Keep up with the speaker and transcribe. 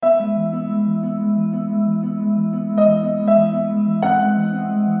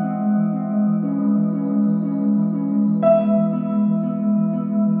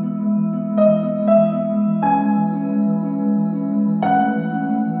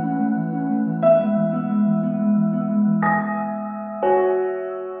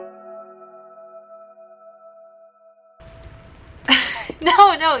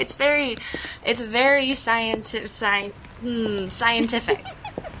no, it's very scientific.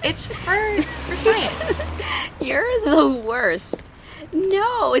 It's for science. You're the worst.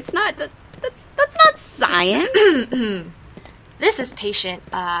 No, it's not. That's not science. This is patient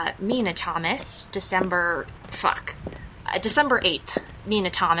Mina Thomas, December 8th.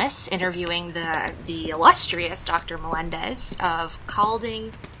 Mina Thomas interviewing the illustrious Dr. Melendez of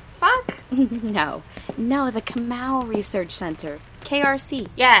Calding. No, the Kamau Research Center, KRC.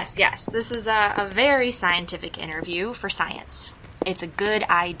 Yes. This is a very scientific interview for science. It's a good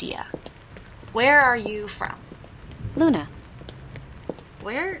idea. Where are you from? Luna.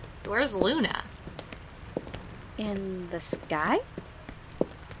 Where's Luna? In the sky?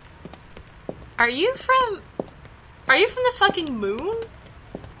 Are you from the fucking moon?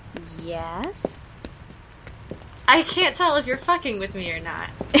 Yes. I can't tell if you're fucking with me or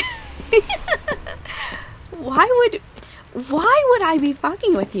not. Why would I be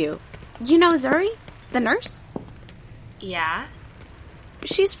fucking with you? You know Zuri, the nurse? Yeah?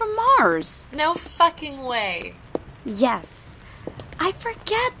 She's from Mars. No fucking way. Yes. I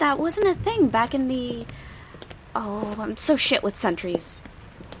forget that wasn't a thing back in the... Oh, I'm so shit with centuries.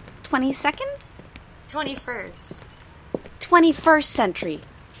 22nd? 21st. 21st century.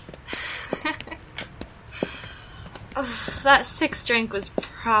 That sixth drink was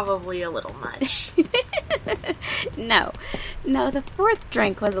probably a little much. No, the fourth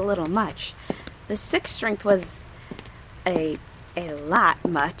drink was a little much. The sixth drink was a lot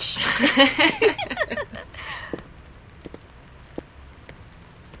much.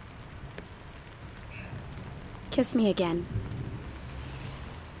 Kiss me again.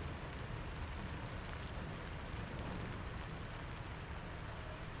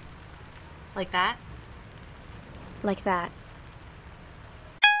 Like that? Like that.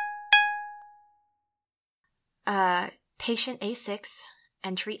 Patient A6,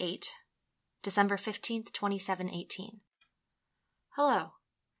 entry 8, December 15th, 2718. Hello.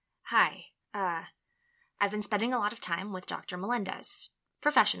 Hi. I've been spending a lot of time with Dr. Melendez,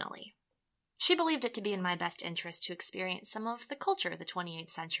 professionally. She believed it to be in my best interest to experience some of the culture the 28th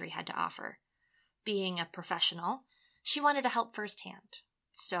century had to offer. Being a professional, she wanted to help firsthand.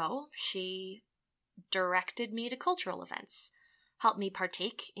 So, she directed me to cultural events, helped me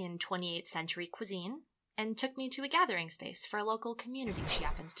partake in 28th century cuisine, and took me to a gathering space for a local community she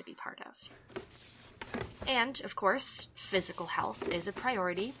happens to be part of. And, of course, physical health is a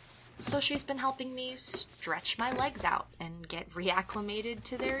priority, so she's been helping me stretch my legs out and get reacclimated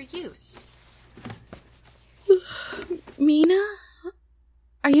to their use. Mina?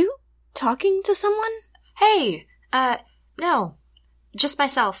 Are you talking to someone? Hey! No. Just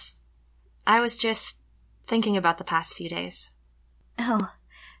myself. I was just thinking about the past few days. Oh.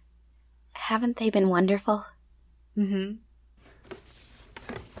 Haven't they been wonderful? Mm-hmm.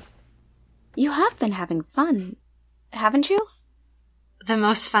 You have been having fun, haven't you? The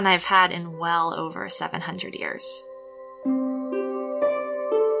most fun I've had in well over 700 years.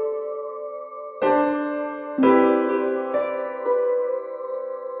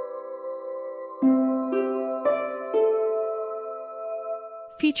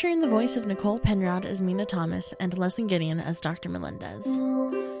 Featuring the voice of Nicole Penrod as Mina Thomas and Leslie Gideon as Dr. Melendez.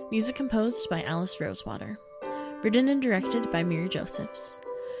 Music composed by Alice Rosewater. Written and directed by Miri Josephs.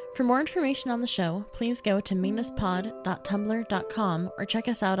 For more information on the show, please go to minaspod.tumblr.com or check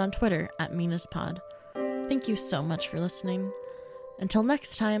us out on Twitter at minaspod. Thank you so much for listening. Until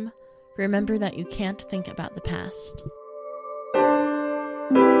next time, remember that you can't think about the past.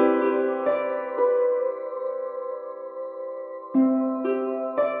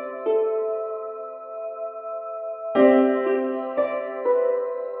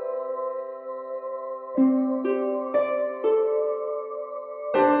 Thank you.